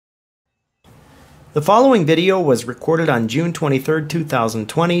The following video was recorded on June 23,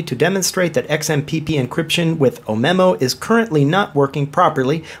 2020 to demonstrate that XMPP encryption with OMEMO is currently not working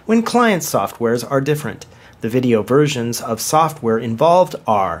properly when client softwares are different. The video versions of software involved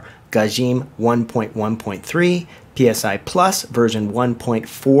are Gajim 1.1.3, Psi Plus version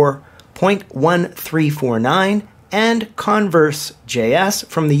 1.4.1349, and Converse.js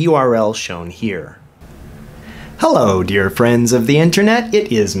from the URL shown here. Hello, dear friends of the internet,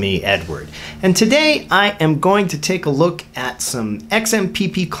 it is me, Edward, and today I am going to take a look at some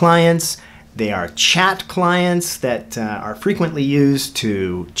XMPP clients. They are chat clients that are frequently used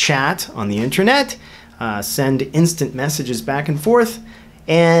to chat on the internet, send instant messages back and forth,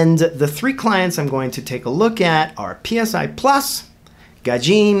 and the three clients I'm going to take a look at are Psi Plus,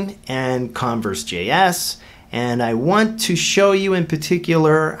 Gajim, and Converse.js, and I want to show you in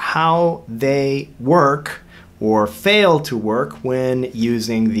particular how they work or fail to work when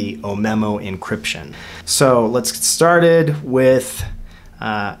using the OMEMO encryption. So let's get started with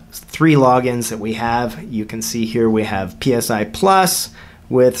three logins that we have. You can see here we have Psi Plus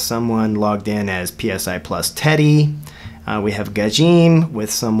with someone logged in as Psi Plus Teddy. We have Gajim with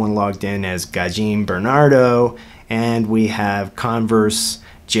someone logged in as Gajim Bernardo. And we have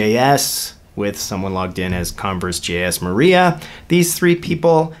Converse.js with someone logged in as Converse.js Maria. These three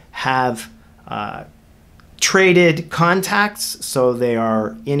people have traded contacts, so they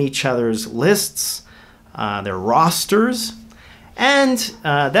are in each other's lists, their rosters, and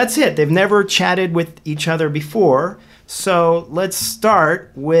that's it. They've never chatted with each other before. So let's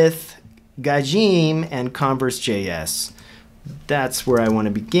start with Gajim and Converse.js. That's where I want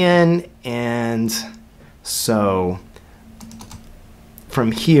to begin, and so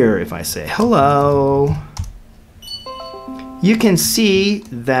from here, if I say hello, you can see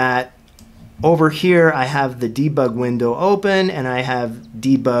that over here, I have the debug window open, and I have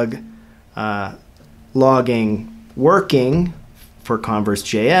debug logging working for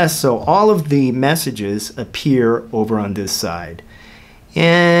Converse.js. So all of the messages appear over on this side.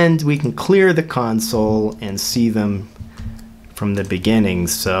 And we can clear the console and see them from the beginning.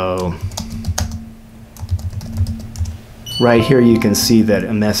 So right here, you can see that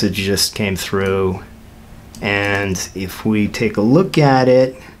a message just came through. And if we take a look at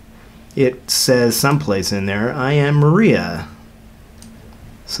it, it says someplace in there, I am Maria.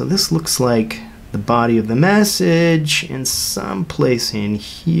 So this looks like the body of the message, and someplace in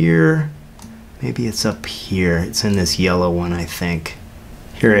here, maybe it's up here. It's in this yellow one, I think.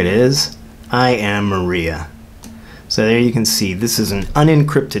 Here it is, I am Maria. So there you can see this is an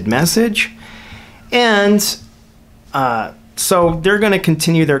unencrypted message. And so they're going to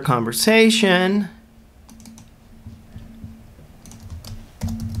continue their conversation.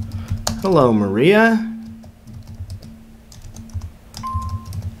 Hello, Maria.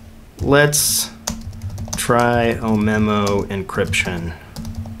 Let's try OMEMO encryption.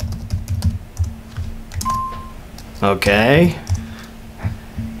 Okay.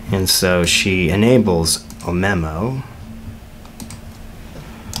 And so she enables OMEMO.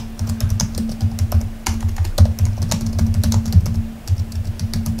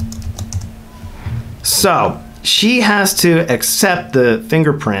 So she has to accept the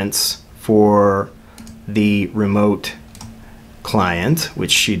fingerprints for the remote client,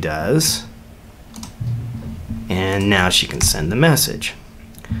 which she does, and now she can send the message.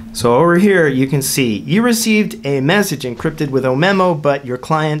 So over here you can see you received a message encrypted with OMEMO, but your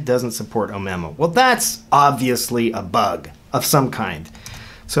client doesn't support OMEMO. Well, that's obviously a bug of some kind.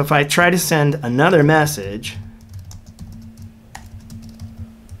 So if I try to send another message,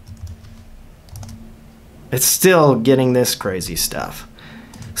 it's still getting this crazy stuff.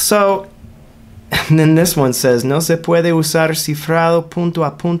 So, and then this one says, no se puede usar cifrado punto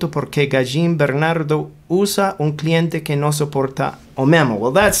a punto porque Gajim Bernardo usa un cliente que no soporta OMEMO.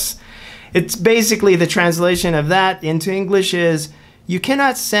 Well, it's basically the translation of that into English is, you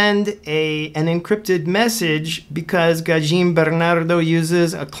cannot send an encrypted message because Gajim Bernardo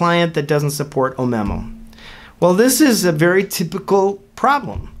uses a client that doesn't support OMEMO. Well, this is a very typical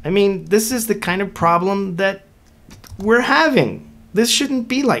problem. I mean, this is the kind of problem that we're having. This shouldn't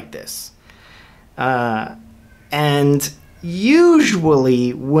be like this. And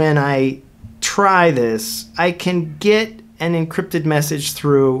usually when I try this, I can get an encrypted message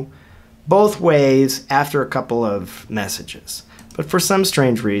through both ways after a couple of messages. But for some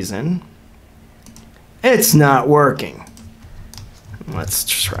strange reason, it's not working. Let's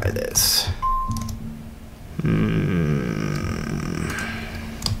try this.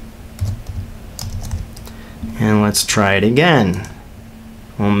 And let's try it again.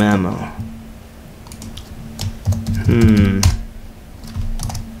 OMEMO.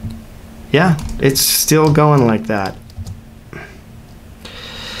 Yeah, it's still going like that.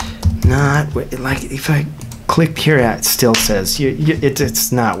 Not like if I click here, it still says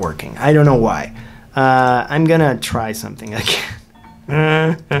it's not working. I don't know why. I'm gonna try something again.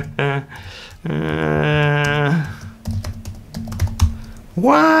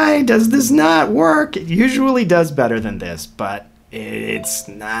 Why does this not work? It usually does better than this, but it's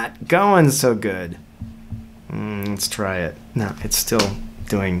not going so good. Let's try it. No, it's still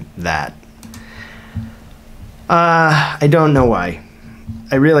doing that. I don't know why.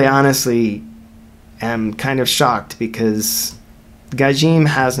 I really honestly am kind of shocked because Gajim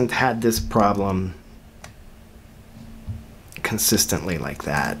hasn't had this problem consistently like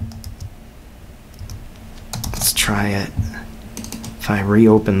that. Let's try it. If I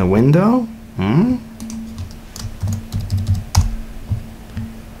reopen the window,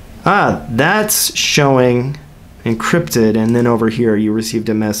 that's showing encrypted, and then over here you received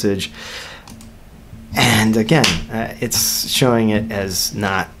a message, and again it's showing it as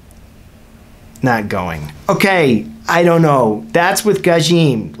not going. Okay, I don't know. That's with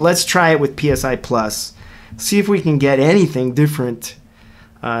Gajim. Let's try it with PSI Plus. See if we can get anything different.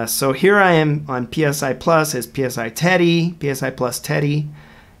 So here I am on PSI Plus as PSI Teddy, PSI Plus Teddy,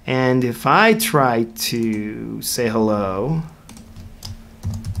 and if I try to say hello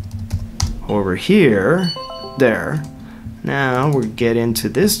over here, there, now we get into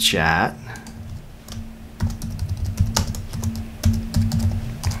this chat.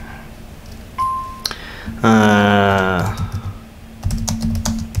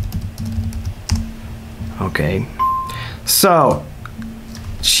 Okay, so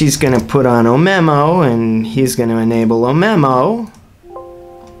she's going to put on OMEMO, and he's going to enable OMEMO.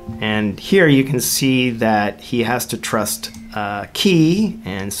 And here you can see that he has to trust key,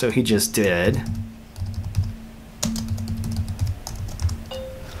 and so he just did.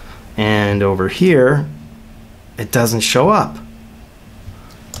 And over here, it doesn't show up.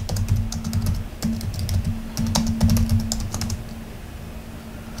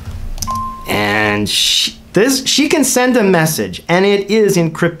 And she can send a message, and it is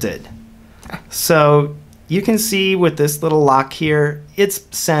encrypted. So you can see with this little lock here, it's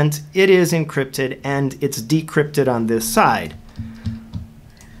sent, it is encrypted, and it's decrypted on this side.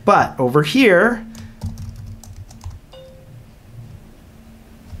 But over here,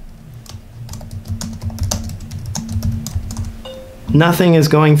 nothing is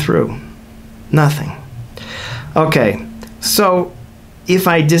going through. Nothing. Okay, so if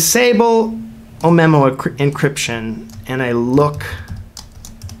I disable OMEMO encryption and I look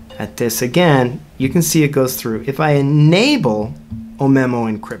at this again, you can see it goes through. If I enable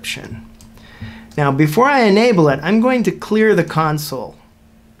OMEMO encryption, now before I enable it, I'm going to clear the console.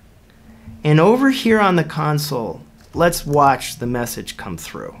 And over here on the console, let's watch the message come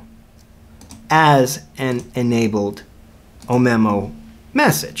through as an enabled OMEMO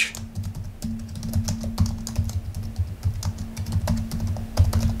message.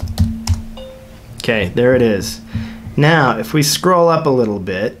 Okay, there it is. Now, if we scroll up a little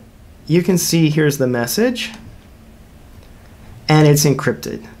bit, you can see here's the message, and it's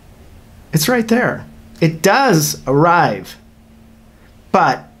encrypted. It's right there. It does arrive,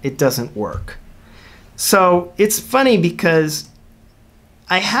 but it doesn't work. So it's funny because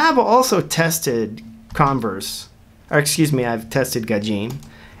I have also tested Converse, or excuse me, I've tested Gajim,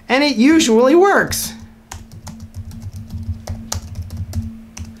 and it usually works.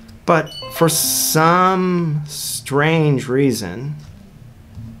 But for some strange reason,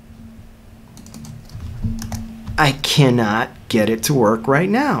 I cannot get it to work right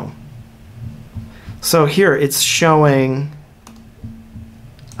now. So here it's showing,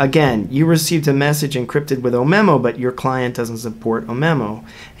 again, you received a message encrypted with OMEMO, but your client doesn't support OMEMO.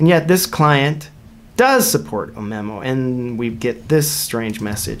 And yet this client does support OMEMO, and we get this strange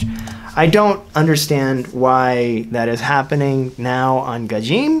message. I don't understand why that is happening now on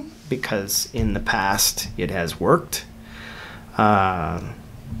Gajim, because in the past it has worked.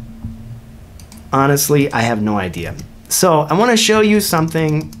 Honestly, I have no idea. So I want to show you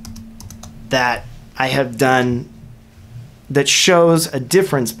something that I have done that shows a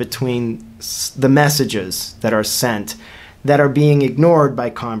difference between the messages that are sent that are being ignored by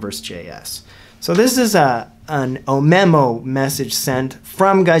Converse.js. So this is an OMEMO message sent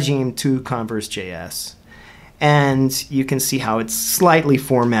from Gajim to Converse.js. And you can see how it's slightly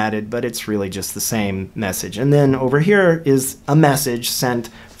formatted, but it's really just the same message. And then over here is a message sent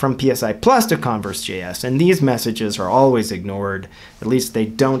from PSI Plus to Converse.js. And these messages are always ignored. At least they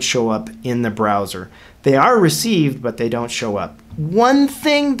don't show up in the browser. They are received, but they don't show up. One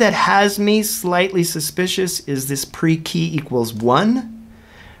thing that has me slightly suspicious is this pre-key equals 1.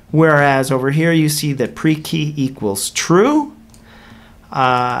 Whereas over here you see that pre-key equals true.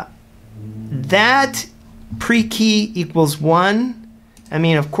 That pre-key equals 1. I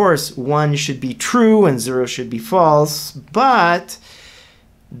mean, of course, 1 should be true and 0 should be false, but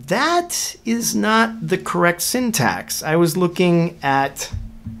that is not the correct syntax. I was looking at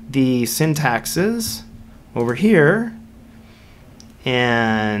the syntaxes over here,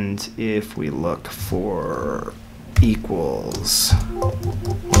 and if we look for equals,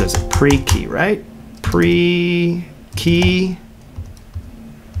 what is it? Pre-key, right? Pre-key.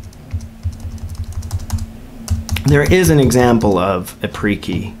 There is an example of a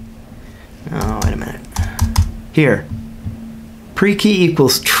pre-key. Oh, wait a minute. Here. Pre-key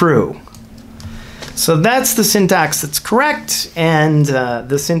equals true. So that's the syntax that's correct, and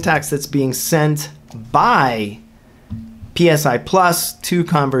the syntax that's being sent by PSI Plus to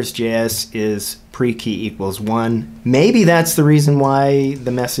Converse.js is pre-key equals 1. Maybe that's the reason why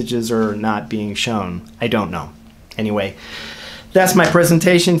the messages are not being shown. I don't know. Anyway, that's my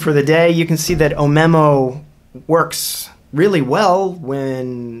presentation for the day. You can see that OMEMO works really well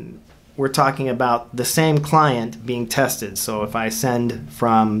when we're talking about the same client being tested. So if I send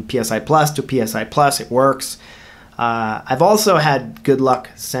from PSI Plus to PSI Plus, it works. I've also had good luck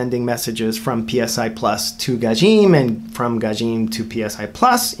sending messages from PSI Plus to Gajim and from Gajim to PSI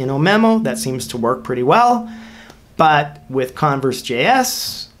Plus in OMEMO. That seems to work pretty well. But with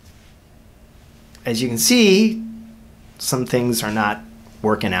Converse.js, as you can see, some things are not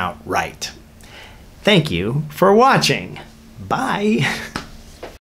working out right. Thank you for watching. Bye.